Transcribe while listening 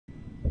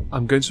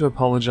I'm going to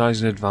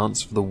apologise in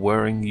advance for the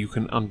whirring you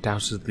can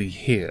undoubtedly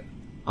hear.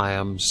 I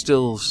am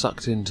still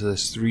sucked into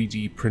this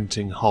 3D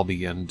printing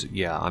hobby and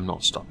yeah, I'm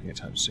not stopping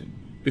anytime soon.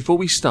 Before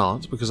we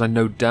start, because I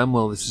know damn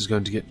well this is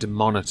going to get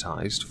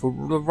demonetised for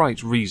the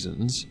right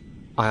reasons,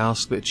 I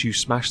ask that you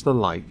smash the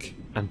like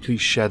and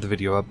please share the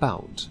video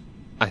about.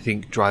 I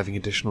think driving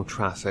additional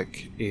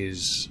traffic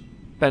is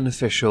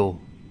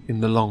beneficial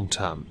in the long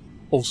term.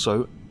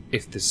 Also,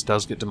 if this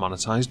does get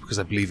demonetised, because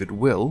I believe it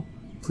will,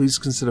 please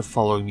consider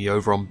following me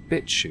over on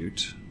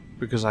BitChute,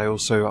 because I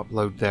also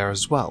upload there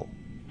as well,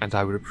 and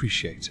I would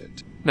appreciate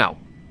it. Now,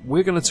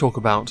 we're going to talk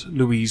about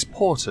Louise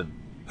Porton.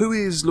 Who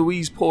is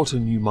Louise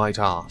Porton, you might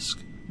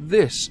ask?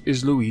 This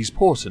is Louise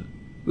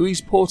Porton.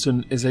 Louise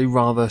Porton is a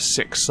rather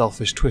sick,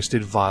 selfish,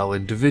 twisted, vile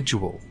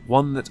individual,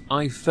 one that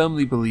I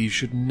firmly believe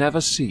should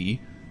never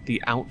see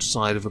the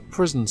outside of a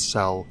prison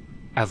cell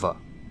ever.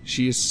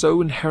 She is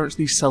so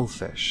inherently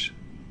selfish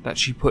that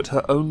she put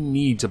her own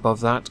needs above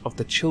that of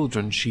the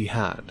children she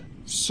had.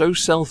 So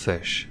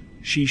selfish,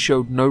 she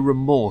showed no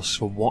remorse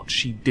for what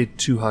she did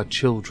to her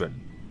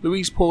children.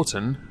 Louise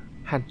Porton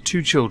had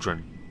 2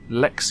 children,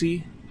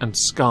 Lexi and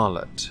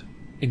Scarlett.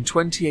 In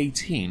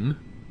 2018,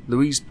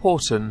 Louise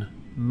Porton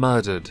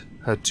murdered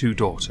her 2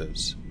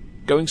 daughters,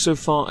 going so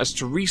far as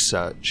to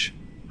research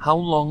how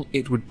long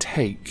it would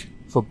take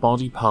for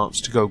body parts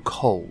to go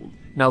cold.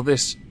 Now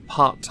this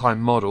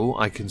part-time model,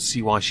 I can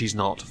see why she's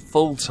not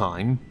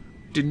full-time,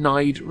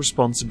 denied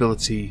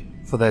responsibility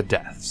for their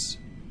deaths.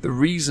 The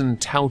reason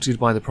touted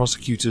by the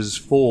prosecutors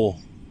for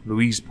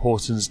Louise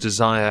Porton's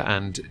desire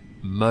and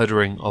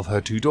murdering of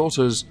her 2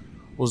 daughters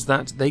was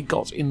that they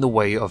got in the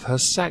way of her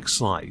sex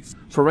life.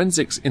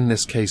 Forensics in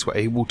this case were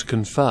able to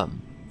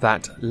confirm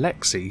that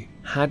Lexi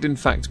had in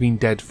fact been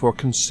dead for a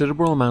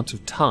considerable amount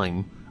of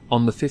time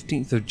on the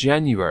 15th of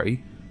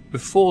January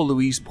before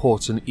Louise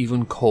Porton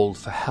even called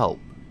for help.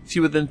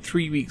 Fewer than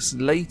 3 weeks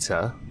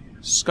later,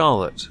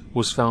 Scarlett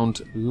was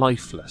found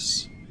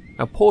lifeless.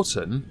 Now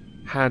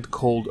Porton had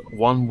called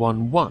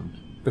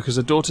 111 because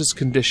her daughter's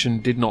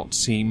condition did not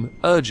seem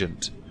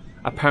urgent.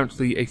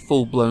 Apparently a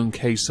full-blown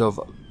case of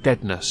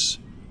deadness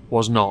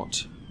was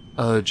not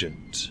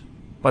urgent.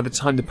 By the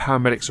time the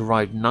paramedics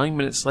arrived 9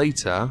 minutes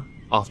later,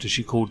 after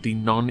she called the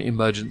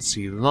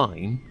non-emergency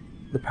line,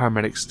 the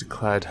paramedics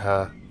declared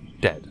her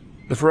dead.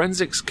 The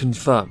forensics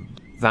confirmed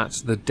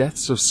that the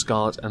deaths of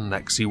Scarlett and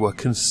Lexi were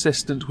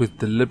consistent with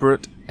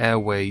deliberate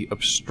airway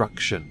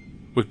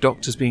obstruction, with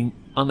doctors being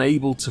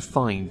unable to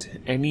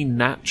find any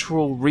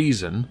natural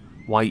reason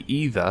why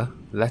either,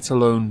 let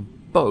alone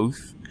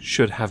both,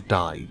 should have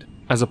died.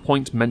 As a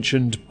point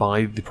mentioned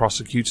by the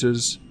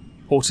prosecutors,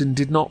 Porton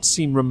did not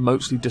seem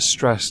remotely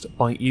distressed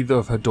by either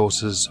of her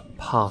daughters'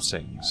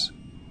 passings.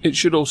 It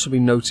should also be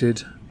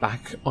noted,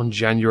 back on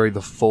January the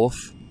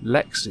 4th,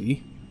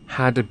 Lexi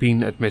had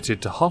been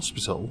admitted to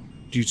hospital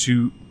due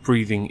to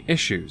breathing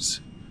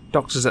issues.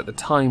 Doctors at the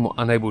time were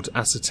unable to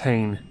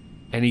ascertain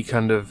any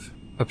kind of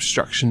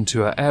obstruction to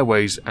her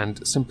airways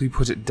and simply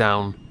put it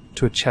down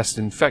to a chest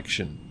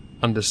infection.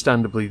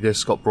 Understandably,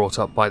 this got brought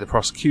up by the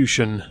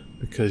prosecution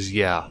because,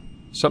 yeah,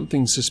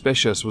 something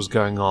suspicious was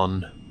going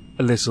on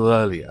a little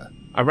earlier.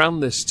 Around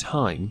this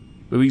time,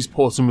 Louise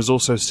Porton was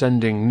also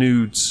sending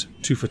nudes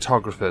to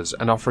photographers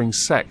and offering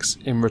sex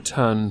in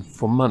return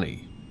for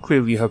money.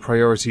 Clearly her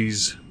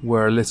priorities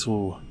were a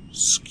little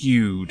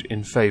skewed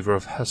in favour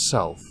of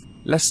herself.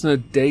 Less than a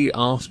day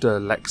after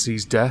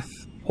Lexi's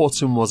death,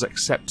 Porton was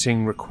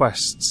accepting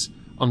requests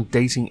on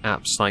dating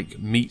apps like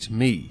Meet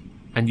Me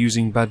and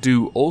using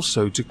Badoo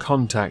also to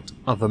contact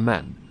other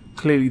men.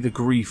 Clearly the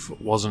grief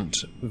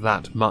wasn't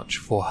that much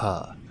for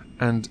her.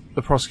 And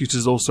the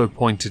prosecutors also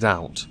pointed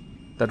out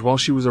that while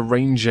she was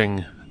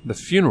arranging the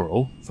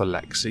funeral for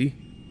Lexi,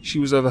 she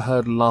was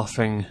overheard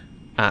laughing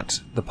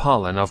at the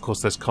parlour. Now, of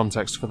course, there's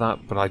context for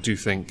that, but I do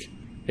think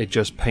it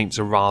just paints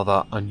a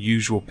rather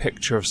unusual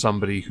picture of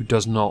somebody who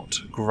does not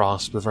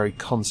grasp the very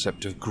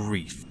concept of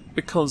grief,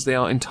 because they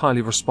are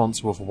entirely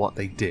responsible for what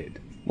they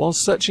did. While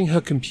searching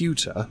her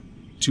computer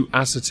to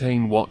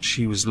ascertain what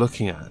she was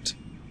looking at,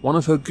 one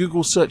of her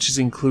Google searches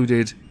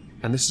included,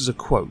 and this is a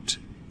quote,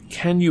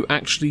 "Can you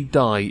actually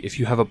die if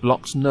you have a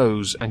blocked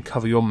nose and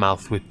cover your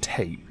mouth with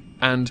tape?"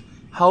 And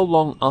 "How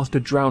long after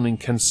drowning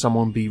can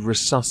someone be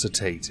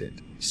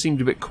resuscitated?"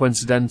 Seemed a bit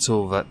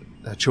coincidental that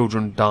her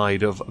children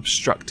died of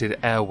obstructed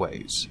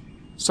airways.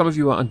 Some of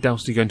you are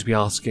undoubtedly going to be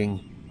asking,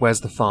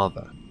 where's the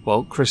father?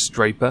 Well, Chris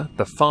Draper,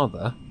 the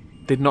father,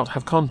 did not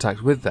have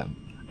contact with them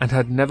and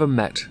had never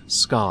met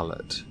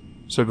Scarlett.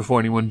 So before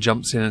anyone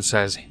jumps in and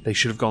says they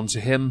should have gone to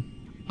him,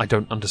 I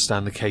don't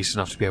understand the case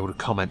enough to be able to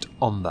comment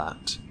on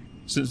that.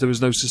 Since there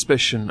was no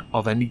suspicion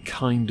of any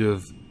kind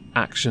of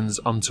actions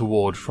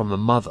untoward from the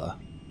mother,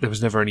 there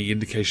was never any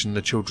indication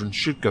the children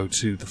should go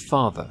to the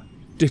father.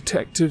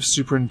 Detective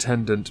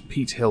Superintendent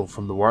Pete Hill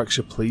from the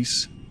Warwickshire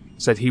Police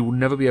said he will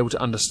never be able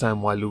to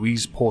understand why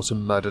Louise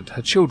Porton murdered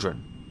her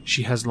children.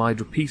 She has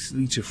lied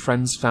repeatedly to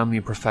friends, family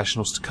and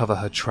professionals to cover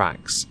her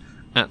tracks.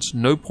 At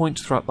no point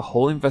throughout the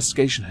whole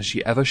investigation has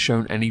she ever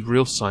shown any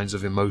real signs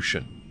of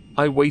emotion.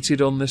 I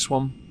waited on this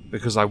one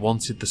because I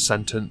wanted the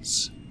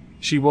sentence.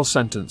 She was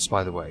sentenced,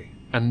 by the way,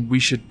 and we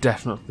should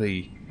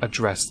definitely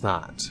address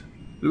that.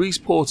 Louise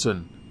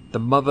Porton, the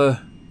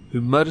mother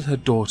who murdered her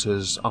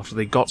daughters after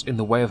they got in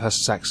the way of her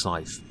sex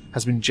life,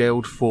 has been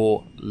jailed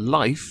for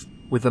life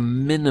with a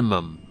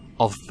minimum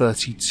of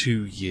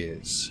 32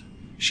 years.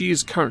 She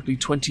is currently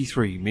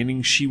 23,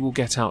 meaning she will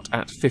get out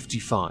at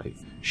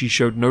 55. She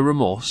showed no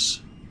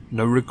remorse,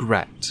 no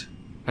regret,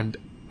 and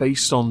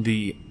based on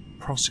the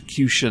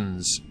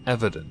prosecution's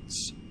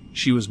evidence,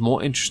 she was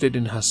more interested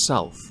in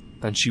herself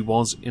than she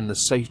was in the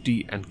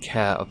safety and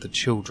care of the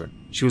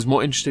children. She was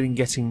more interested in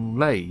getting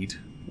laid,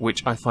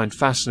 which I find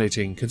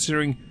fascinating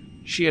considering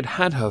she had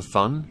had her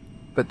fun,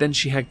 but then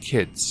she had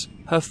kids.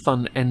 Her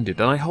fun ended,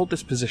 and I hold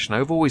this position.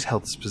 I've always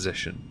held this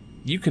position.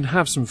 You can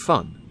have some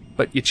fun,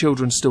 but your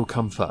children still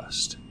come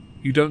first.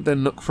 You don't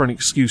then look for an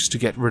excuse to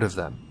get rid of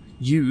them.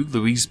 You,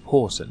 Louise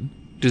Porton,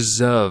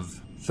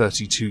 deserve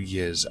 32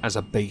 years as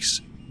a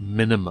base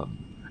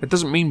minimum. It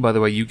doesn't mean, by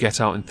the way, you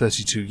get out in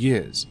 32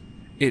 years.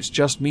 It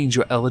just means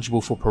you're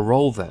eligible for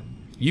parole then.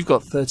 You've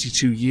got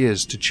 32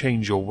 years to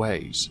change your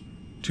ways,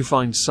 to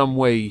find some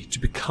way to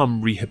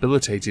become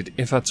rehabilitated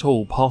if at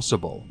all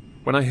possible.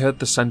 When I heard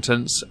the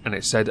sentence and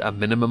it said a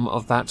minimum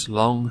of that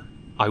long,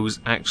 I was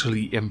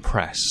actually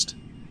impressed.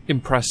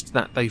 Impressed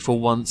that they for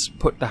once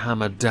put the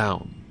hammer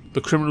down.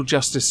 The criminal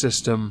justice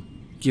system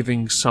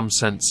giving some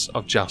sense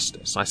of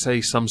justice. I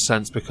say some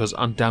sense because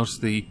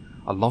undoubtedly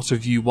a lot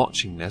of you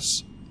watching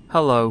this,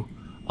 hello,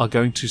 are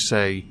going to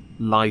say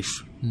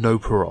life, no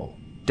parole,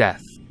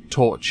 death,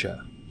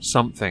 torture,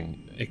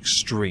 something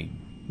extreme.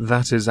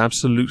 That is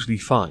absolutely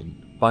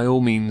fine. By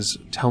all means,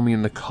 tell me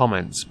in the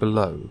comments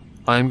below.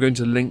 I am going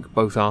to link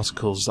both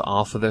articles that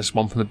are for this,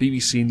 one from the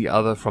BBC and the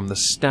other from the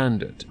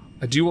Standard.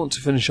 I do want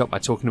to finish up by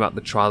talking about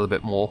the trial a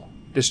bit more.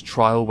 This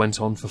trial went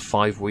on for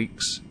 5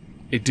 weeks.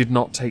 It did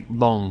not take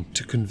long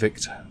to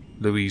convict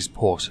Louise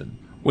Porton.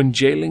 When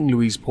jailing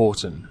Louise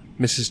Porton,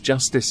 Mrs.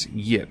 Justice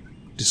Yip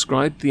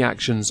described the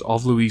actions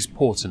of Louise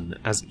Porton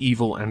as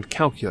evil and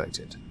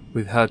calculated,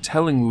 with her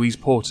telling Louise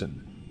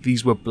Porton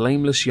these were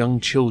blameless young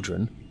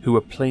children who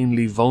were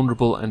plainly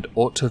vulnerable and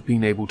ought to have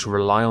been able to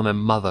rely on their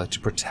mother to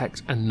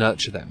protect and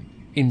nurture them.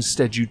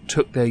 Instead, you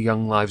took their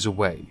young lives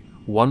away.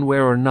 One way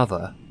or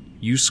another,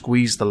 you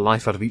squeezed the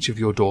life out of each of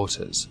your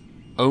daughters,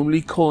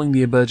 only calling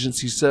the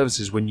emergency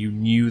services when you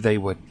knew they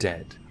were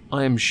dead.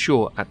 I am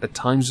sure at the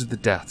times of the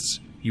deaths,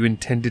 you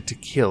intended to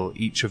kill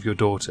each of your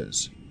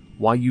daughters.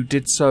 Why you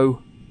did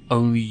so,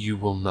 only you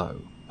will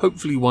know.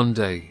 Hopefully one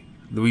day,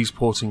 Louise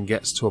Porton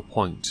gets to a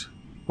point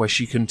where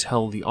she can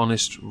tell the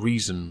honest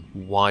reason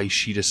why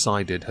she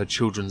decided her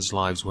children's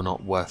lives were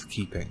not worth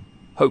keeping.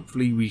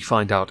 Hopefully we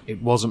find out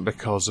it wasn't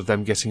because of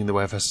them getting in the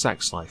way of her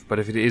sex life, but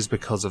if it is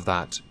because of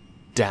that,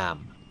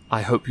 damn.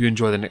 I hope you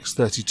enjoy the next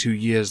 32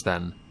 years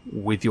then,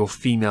 with your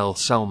female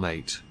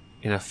cellmate,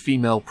 in a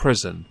female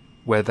prison,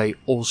 where they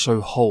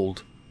also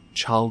hold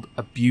child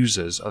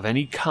abusers of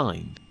any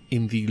kind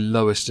in the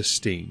lowest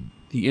esteem.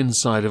 The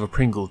inside of a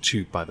Pringle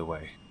tube, by the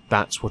way.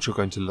 That's what you're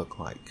going to look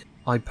like.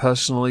 I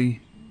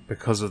personally,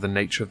 because of the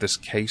nature of this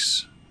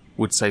case,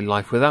 would say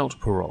life without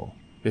parole.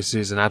 This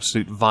is an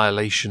absolute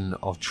violation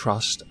of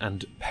trust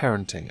and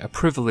parenting, a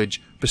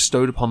privilege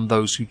bestowed upon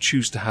those who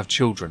choose to have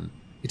children.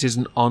 It is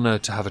an honour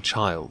to have a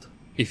child,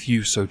 if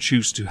you so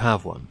choose to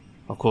have one.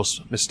 Of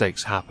course,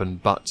 mistakes happen,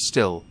 but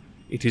still,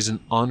 it is an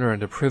honour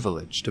and a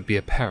privilege to be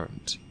a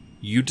parent.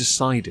 You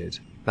decided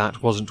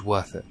that wasn't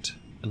worth it,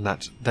 and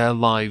that their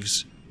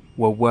lives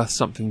were worth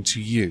something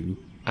to you,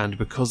 and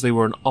because they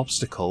were an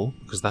obstacle,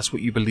 because that's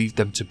what you believed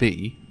them to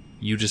be,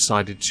 you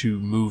decided to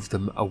move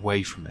them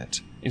away from it.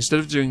 Instead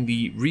of doing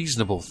the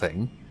reasonable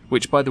thing,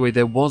 which by the way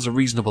there was a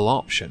reasonable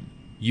option,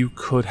 you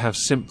could have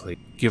simply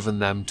given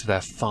them to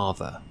their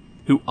father,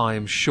 who I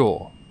am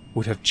sure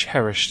would have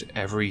cherished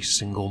every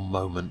single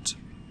moment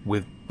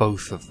with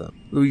both of them.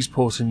 Louise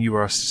Porton, you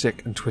are a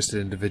sick and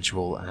twisted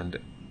individual, and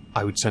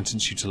I would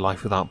sentence you to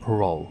life without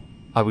parole.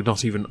 I would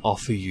not even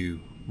offer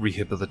you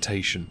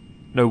rehabilitation.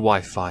 No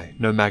Wi-Fi,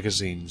 no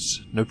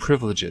magazines, no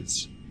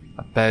privileges.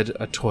 A bed,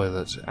 a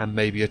toilet, and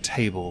maybe a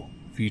table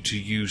for you to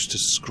use to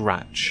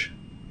scratch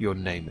your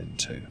name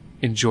into.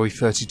 Enjoy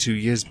 32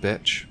 years,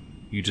 bitch.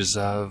 You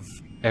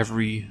deserve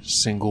every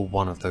single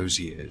one of those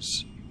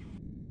years.